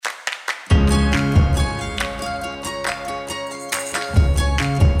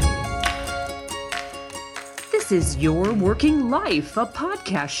This is Your Working Life, a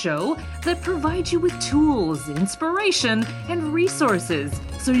podcast show that provides you with tools, inspiration, and resources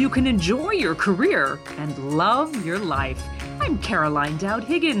so you can enjoy your career and love your life. I'm Caroline Dowd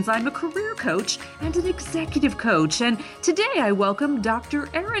Higgins. I'm a career coach and an executive coach. And today I welcome Dr.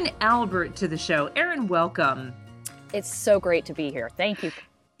 Erin Albert to the show. Erin, welcome. It's so great to be here. Thank you.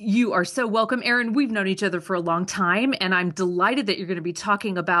 You are so welcome, Erin. We've known each other for a long time, and I'm delighted that you're going to be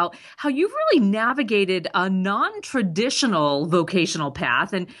talking about how you've really navigated a non-traditional vocational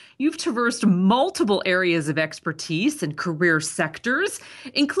path, and you've traversed multiple areas of expertise and career sectors,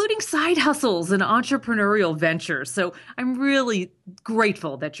 including side hustles and entrepreneurial ventures. So I'm really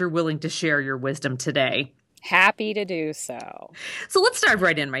grateful that you're willing to share your wisdom today. Happy to do so. So let's dive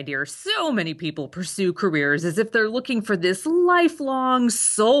right in, my dear. So many people pursue careers as if they're looking for this lifelong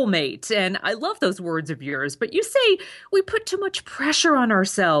soulmate. And I love those words of yours, but you say we put too much pressure on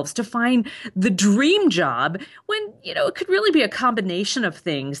ourselves to find the dream job when, it could really be a combination of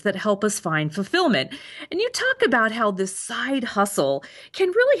things that help us find fulfillment. And you talk about how this side hustle can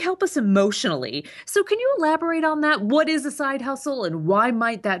really help us emotionally. So can you elaborate on that? What is a side hustle and why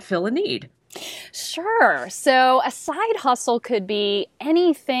might that fill a need? Sure. So a side hustle could be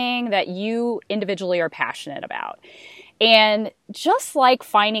anything that you individually are passionate about. And just like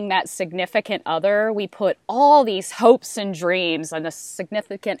finding that significant other, we put all these hopes and dreams on a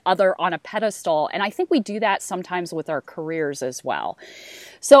significant other on a pedestal. And I think we do that sometimes with our careers as well.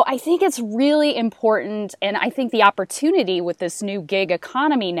 So I think it's really important. And I think the opportunity with this new gig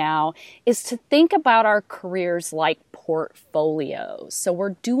economy now is to think about our careers like portfolios. So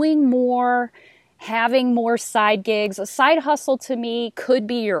we're doing more, having more side gigs. A side hustle to me could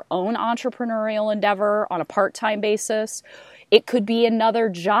be your own entrepreneurial endeavor on a part-time basis. It could be another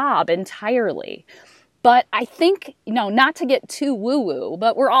job entirely. But I think, not to get too woo-woo,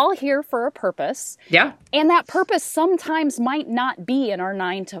 but we're all here for a purpose. Yeah. And that purpose sometimes might not be in our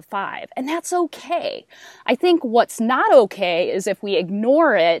 9 to 5. And that's okay. I think what's not okay is if we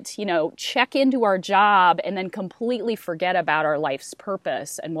ignore it, check into our job and then completely forget about our life's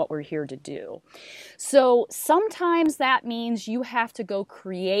purpose and what we're here to do. So sometimes that means you have to go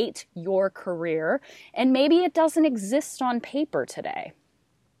create your career. And maybe it doesn't exist on paper today.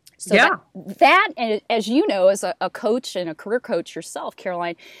 So yeah. that, as you know, as a coach and a career coach yourself,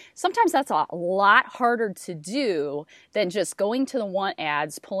 Caroline, sometimes that's a lot harder to do than just going to the want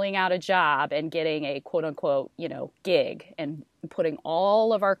ads, pulling out a job and getting a quote unquote, gig and putting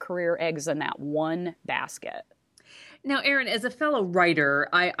all of our career eggs in that one basket. Now, Erin, as a fellow writer,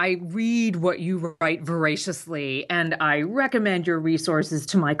 I read what you write voraciously, and I recommend your resources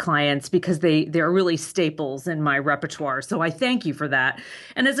to my clients because they're really staples in my repertoire. So I thank you for that.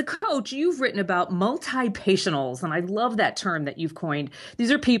 And as a coach, you've written about multi-pationals, and I love that term that you've coined.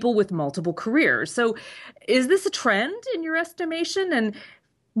 These are people with multiple careers. So is this a trend in your estimation? And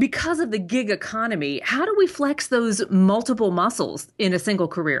because of the gig economy, how do we flex those multiple muscles in a single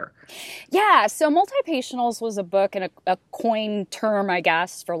career? Yeah, so Multi-Pationals was a book and a coined term, I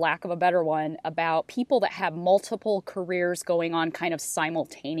guess, for lack of a better one, about people that have multiple careers going on kind of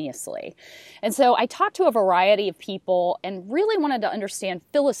simultaneously. And so I talked to a variety of people and really wanted to understand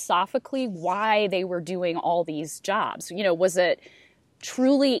philosophically why they were doing all these jobs. Was it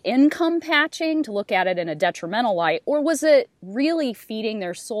truly income patching to look at it in a detrimental light, or was it really feeding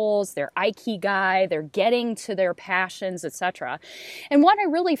their souls, their ikigai, they're getting to their passions, etc.? And what I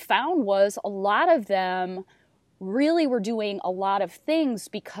really found was a lot of them really were doing a lot of things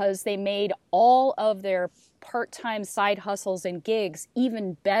because they made all of their part-time side hustles and gigs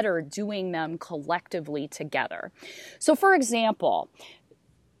even better doing them collectively together. So for example,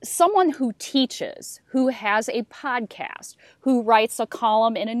 someone who teaches, who has a podcast, who writes a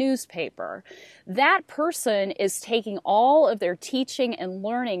column in a newspaper, that person is taking all of their teaching and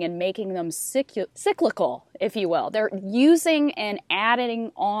learning and making them cyclical, if you will. They're using and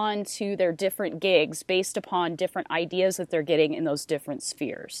adding on to their different gigs based upon different ideas that they're getting in those different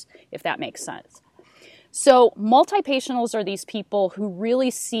spheres, if that makes sense. So multi-pationals are these people who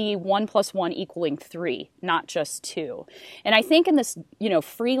really see 1 + 1 equaling 3, not just 2. And I think in this,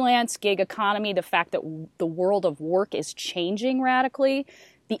 freelance gig economy, the fact that the world of work is changing radically,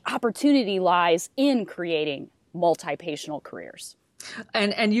 the opportunity lies in creating multi-pational careers.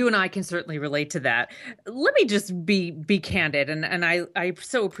 And you and I can certainly relate to that. Let me just be candid, and I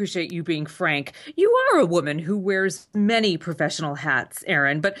so appreciate you being frank. You are a woman who wears many professional hats,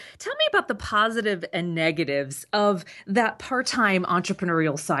 Erin, but tell me about the positive and negatives of that part-time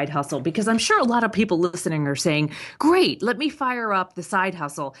entrepreneurial side hustle, because I'm sure a lot of people listening are saying, great, let me fire up the side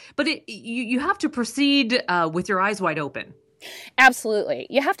hustle. But you have to proceed with your eyes wide open. Absolutely.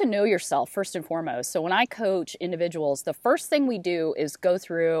 You have to know yourself first and foremost. So when I coach individuals, the first thing we do is go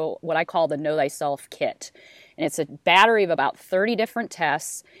through what I call the Know Thyself kit. And it's a battery of about 30 different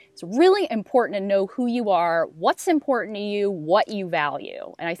tests. It's really important to know who you are, what's important to you, what you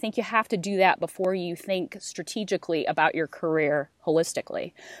value. And I think you have to do that before you think strategically about your career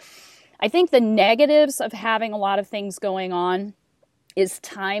holistically. I think the negatives of having a lot of things going on is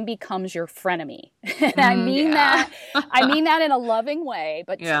time becomes your frenemy. And I mean that in a loving way,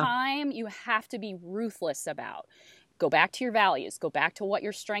 but time you have to be ruthless about. Go back to your values, go back to what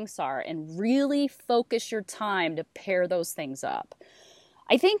your strengths are, and really focus your time to pair those things up.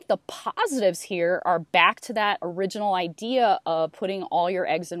 I think the positives here are back to that original idea of putting all your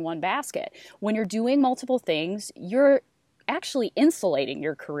eggs in one basket. When you're doing multiple things, you're actually insulating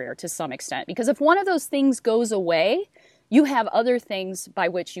your career to some extent, because if one of those things goes away, you have other things by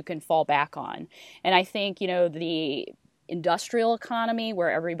which you can fall back on. And I think, the industrial economy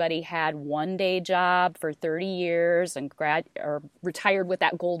where everybody had one day job for 30 years and retired with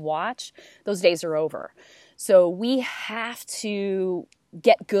that gold watch, those days are over. So we have to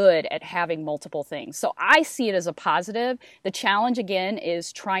get good at having multiple things. So I see it as a positive. The challenge again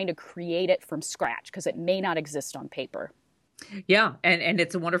is trying to create it from scratch because it may not exist on paper. Yeah. And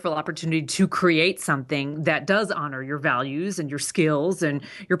it's a wonderful opportunity to create something that does honor your values and your skills and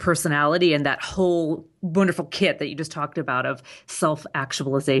your personality and that whole wonderful kit that you just talked about of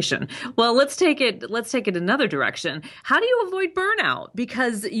self-actualization. Well, let's take it another direction. How do you avoid burnout?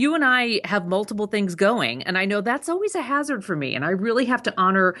 Because you and I have multiple things going, and I know that's always a hazard for me. And I really have to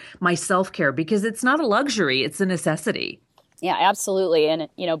honor my self-care because it's not a luxury, it's a necessity. Yeah, absolutely. And,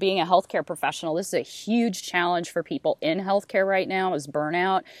 being a healthcare professional, this is a huge challenge for people in healthcare right now is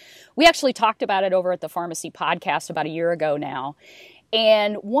burnout. We actually talked about it over at the Pharmacy Podcast about a year ago now.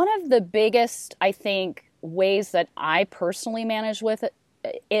 And one of the biggest, I think, ways that I personally manage with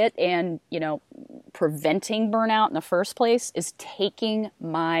it and, preventing burnout in the first place is taking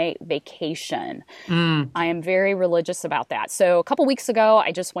my vacation. I am very religious about that. So a couple weeks ago,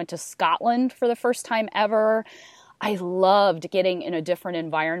 I just went to Scotland for the first time ever. I loved getting in a different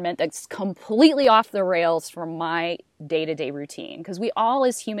environment that's completely off the rails from my day-to-day routine. Because we all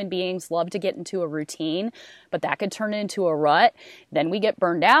as human beings love to get into a routine, but that could turn into a rut. Then we get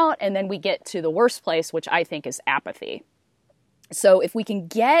burned out, and then we get to the worst place, which I think is apathy. So if we can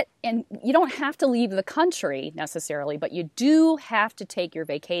and you don't have to leave the country necessarily, but you do have to take your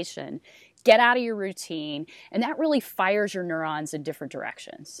vacation, get out of your routine, and that really fires your neurons in different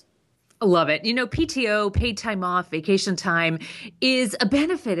directions. I love it. PTO, paid time off, vacation time is a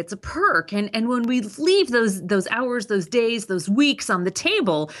benefit. It's a perk. And when we leave those hours, those days, those weeks on the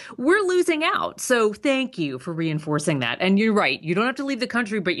table, we're losing out. So thank you for reinforcing that. And you're right. You don't have to leave the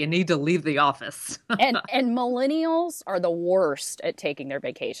country, but you need to leave the office. and millennials are the worst at taking their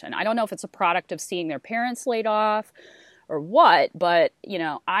vacation. I don't know if it's a product of seeing their parents laid off or what, but,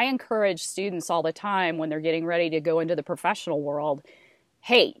 I encourage students all the time when they're getting ready to go into the professional world,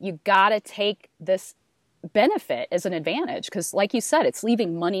 hey, you got to take this benefit as an advantage because, like you said, it's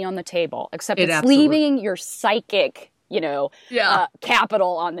leaving money on the table, except it's leaving your psychic,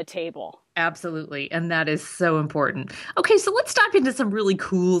 capital on the table. Absolutely. And that is so important. Okay, so let's dive into some really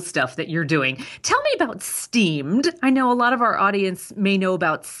cool stuff that you're doing. Tell me about STEAMed. I know a lot of our audience may know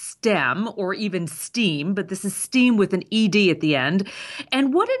about STEM or even STEAM, but this is STEAM with an ED at the end.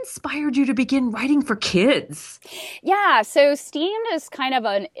 And what inspired you to begin writing for kids? Yeah, so STEAMed is kind of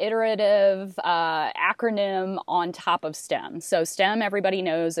an iterative acronym on top of STEM. So STEM, everybody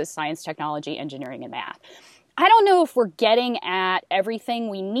knows, is science, technology, engineering, and math. I don't know if we're getting at everything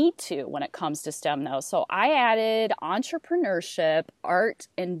we need to when it comes to STEM, though. So I added entrepreneurship, art,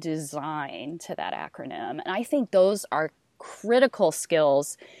 and design to that acronym. And I think those are critical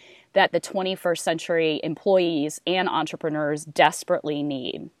skills that the 21st century employees and entrepreneurs desperately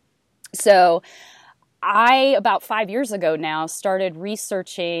need. So I, about 5 years ago now, started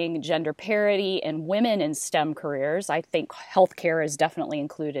researching gender parity and women in STEM careers. I think healthcare is definitely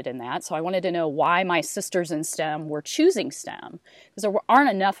included in that. So I wanted to know why my sisters in STEM were choosing STEM, because there aren't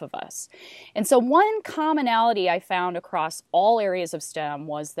enough of us. And so one commonality I found across all areas of STEM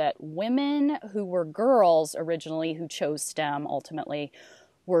was that women who were girls originally who chose STEM ultimately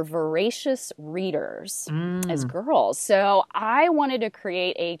were voracious readers as girls. So I wanted to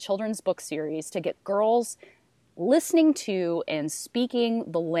create a children's book series to get girls listening to and speaking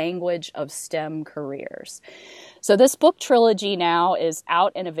the language of STEM careers. So this book trilogy now is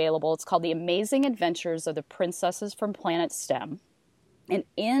out and available. It's called The Amazing Adventures of the Princesses from Planet STEM. And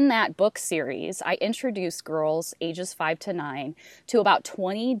in that book series, I introduced girls ages 5 to 9 to about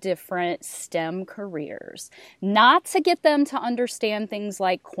 20 different STEM careers, not to get them to understand things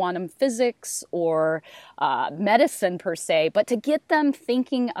like quantum physics or medicine per se, but to get them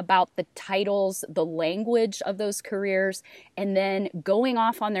thinking about the titles, the language of those careers, and then going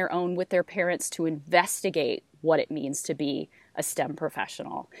off on their own with their parents to investigate what it means to be a STEM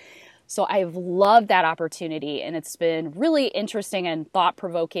professional. So I've loved that opportunity, and it's been really interesting and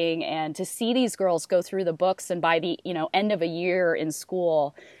thought-provoking, and to see these girls go through the books, and by the end of a year in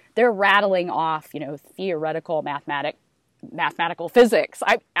school, they're rattling off theoretical mathematical physics.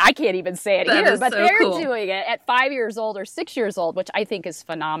 I can't even say it That here, is but so they're cool. doing it at 5 years old or 6 years old, which I think is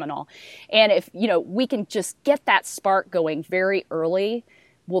phenomenal. And if we can just get that spark going very early,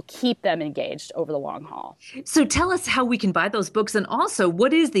 we'll keep them engaged over the long haul. So tell us how we can buy those books, and also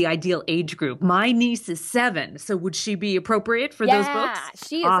what is the ideal age group? My niece is 7, so would she be appropriate for those Yeah, books?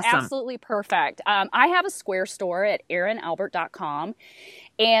 she is Awesome. absolutely perfect. I have a Square store at erinalbert.com,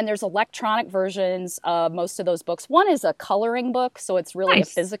 and there's electronic versions of most of those books. One is a coloring book, so it's really a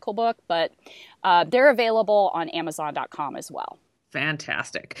Nice. physical book, but they're available on Amazon.com as well.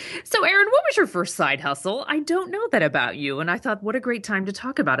 Fantastic. So, Erin, what was your first side hustle? I don't know that about you, and I thought, what a great time to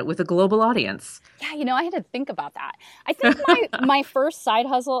talk about it with a global audience. Yeah, I had to think about that. I think my first side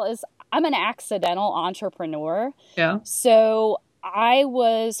hustle is I'm an accidental entrepreneur. Yeah. So I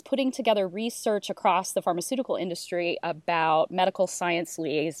was putting together research across the pharmaceutical industry about medical science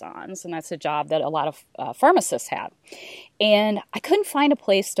liaisons, and that's a job that a lot of pharmacists have. And I couldn't find a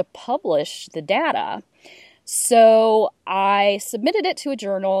place to publish the data. So I submitted it to a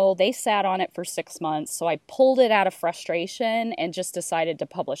journal. They sat on it for 6 months. So I pulled it out of frustration and just decided to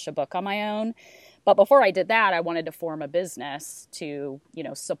publish a book on my own. But before I did that, I wanted to form a business to,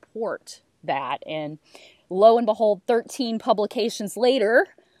 support that. And lo and behold, 13 publications later,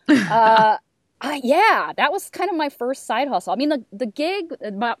 yeah, that was kind of my first side hustle. I mean, the gig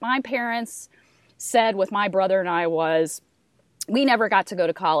my parents said with my brother and I was, we never got to go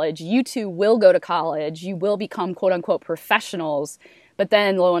to college. You two will go to college. You will become quote unquote professionals. But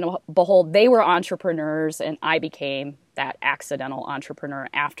then lo and behold, they were entrepreneurs, and I became that accidental entrepreneur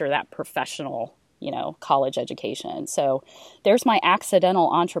after that professional, college education. So there's my accidental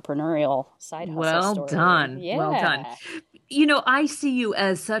entrepreneurial side hustle Well story. done. Well done. Yeah. I see you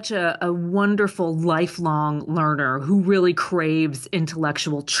as such a wonderful lifelong learner who really craves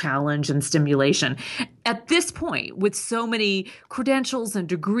intellectual challenge and stimulation. At this point, with so many credentials and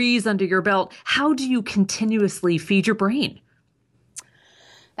degrees under your belt, how do you continuously feed your brain?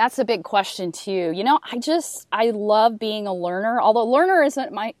 That's a big question too. I love being a learner, although learner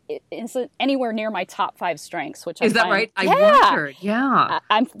isn't anywhere near my top 5 strengths, which I Is that find, right? I yeah. wondered. Yeah.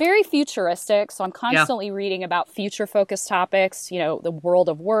 I'm very futuristic, so I'm Yeah. constantly reading about future focused topics, the world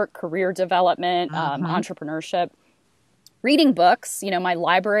of work, career development, Hmm. entrepreneurship. Reading books, my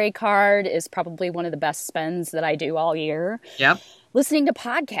library card is probably one of the best spends that I do all year. Yep. Listening to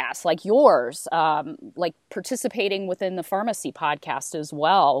podcasts like yours, like participating within the pharmacy podcast as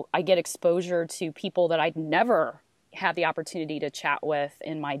well. I get exposure to people that I'd never had the opportunity to chat with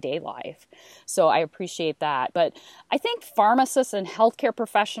in my day life. So I appreciate that. But I think pharmacists and healthcare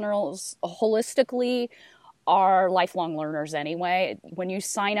professionals holistically are lifelong learners anyway. When you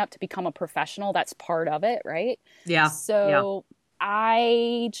sign up to become a professional, that's part of it, right? Yeah. Yeah. So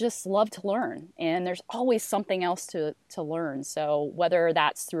I just love to learn, and there's always something else to learn. So whether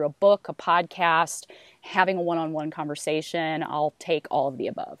that's through a book, a podcast, having a one-on-one conversation, I'll take all of the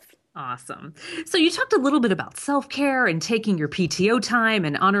above. Awesome. So you talked a little bit about self-care and taking your PTO time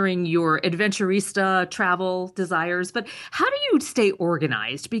and honoring your adventurista travel desires, but how do you stay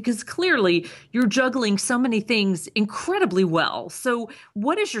organized? Because clearly you're juggling so many things incredibly well. So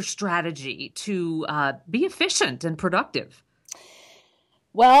what is your strategy to be efficient and productive?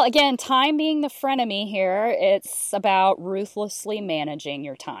 Well, again, time being the frenemy here, it's about ruthlessly managing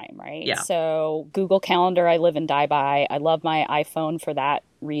your time, right? Yeah. So, Google Calendar, I live and die by. I love my iPhone for that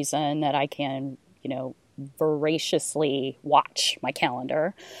reason that I can, voraciously watch my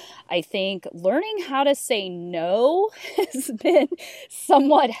calendar. I think learning how to say no has been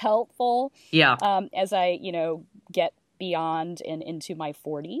somewhat helpful Yeah. as I, get beyond and into my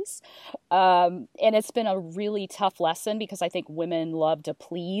 40s. And it's been a really tough lesson because I think women love to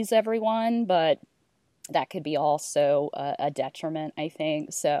please everyone, but that could be also a detriment, I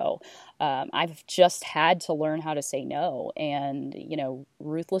think. So I've just had to learn how to say no and,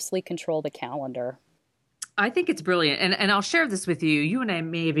 ruthlessly control the calendar. I think it's brilliant. And I'll share this with you. You and I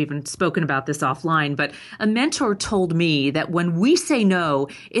may have even spoken about this offline, but a mentor told me that when we say no,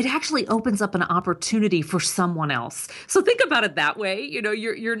 it actually opens up an opportunity for someone else. So think about it that way.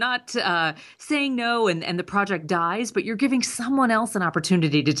 You're not saying no and the project dies, but you're giving someone else an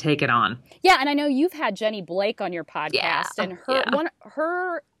opportunity to take it on. Yeah, and I know you've had Jenny Blake on your podcast, and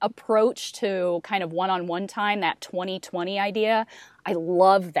her approach to kind of one-on-one time, that 20/20 idea, I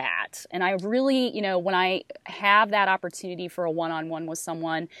love that. And I really, when I have that opportunity for a one-on-one with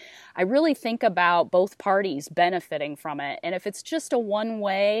someone, I really think about both parties benefiting from it. And if it's just a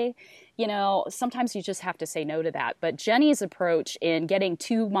one-way, sometimes you just have to say no to that. But Jenny's approach in getting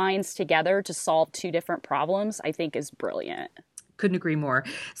two minds together to solve two different problems, I think is brilliant. Couldn't agree more.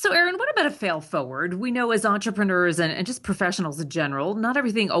 So, Erin, what about a fail forward? We know as entrepreneurs and just professionals in general, not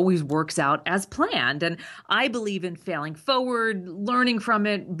everything always works out as planned. And I believe in failing forward, learning from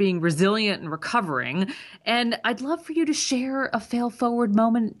it, being resilient and recovering. And I'd love for you to share a fail forward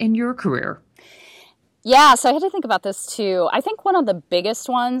moment in your career. Yeah, so I had to think about this too. I think one of the biggest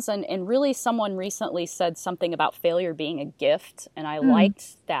ones, and really someone recently said something about failure being a gift, and I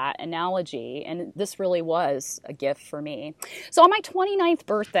liked that analogy, and this really was a gift for me. So on my 29th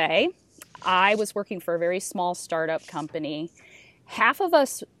birthday, I was working for a very small startup company. Half of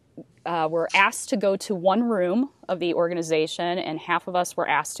us were asked to go to one room of the organization, and half of us were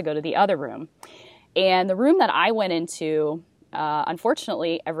asked to go to the other room. And the room that I went into,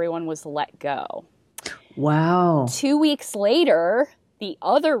 unfortunately, everyone was let go. Wow. 2 weeks later, the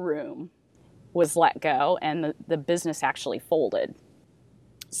other room was let go and the business actually folded.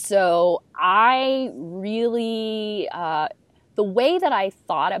 So I really, the way that I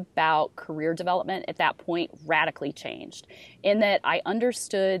thought about career development at that point radically changed, in that I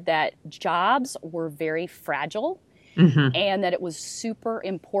understood that jobs were very fragile. And that it was super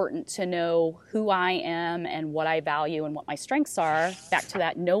important to know who I am and what I value and what my strengths are, back to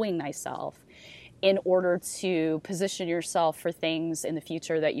that knowing thyself, in order to position yourself for things in the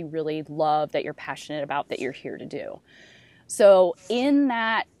future that you really love, that you're passionate about, that you're here to do. So in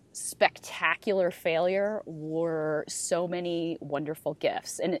that spectacular failure were so many wonderful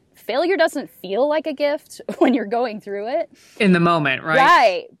gifts. And failure doesn't feel like a gift when you're going through it. In the moment, right?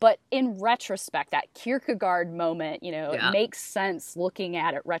 Right. But in retrospect, that Kierkegaard moment, it makes sense looking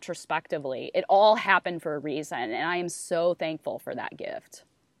at it retrospectively. It all happened for a reason. And I am so thankful for that gift.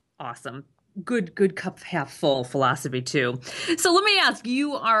 Awesome. Good cup half full philosophy too. So let me ask,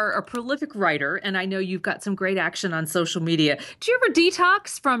 you are a prolific writer, and I know you've got some great action on social media. Do you ever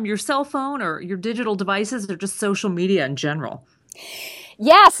detox from your cell phone or your digital devices or just social media in general?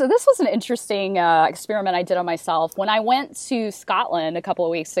 Yeah, so this was an interesting experiment I did on myself. When I went to Scotland a couple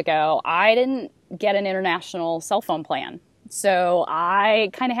of weeks ago, I didn't get an international cell phone plan. So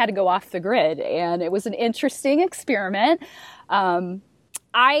I kind of had to go off the grid, and it was an interesting experiment.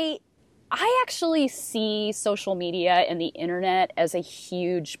 I actually see social super and the internet as a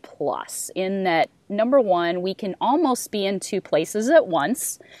huge plus, in that, number one, we can almost be in two places at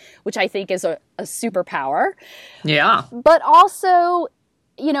once, which I think is a superpower. Yeah. But also,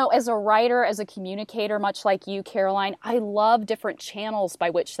 as a writer, as a communicator, much like you, Caroline, I love different channels by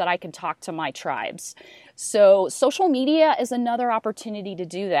which that I can talk to my tribes. So social media is another opportunity to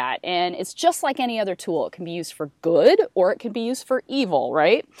do that. And it's just like any other tool. It can be used for good or it can be used for evil,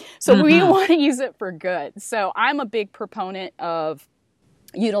 right? So we want to use it for good. So I'm a big proponent of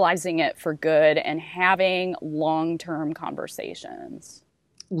utilizing it for good and having long-term conversations.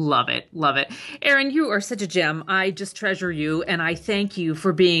 Love it. Love it. Erin, you are such a gem. I just treasure you, and I thank you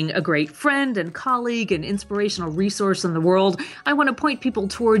for being a great friend and colleague and inspirational resource in the world. I want to point people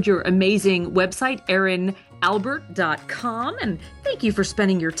toward your amazing website, erinalbert.com, and thank you for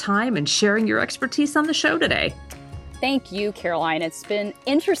spending your time and sharing your expertise on the show today. Thank you, Caroline. It's been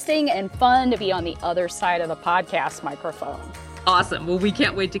interesting and fun to be on the other side of the podcast microphone. Awesome. Well, we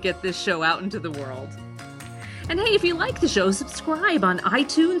can't wait to get this show out into the world. And hey, if you like the show, subscribe on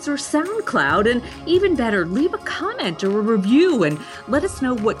iTunes or SoundCloud, and even better, leave a comment or a review and let us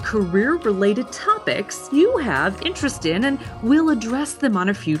know what career-related topics you have interest in, and we'll address them on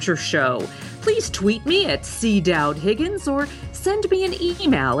a future show. Please tweet me at @CDowdHiggins or send me an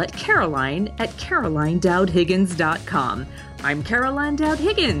email at caroline@carolinedowdhiggins.com. I'm Caroline Dowd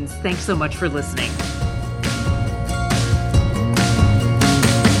Higgins. Thanks so much for listening.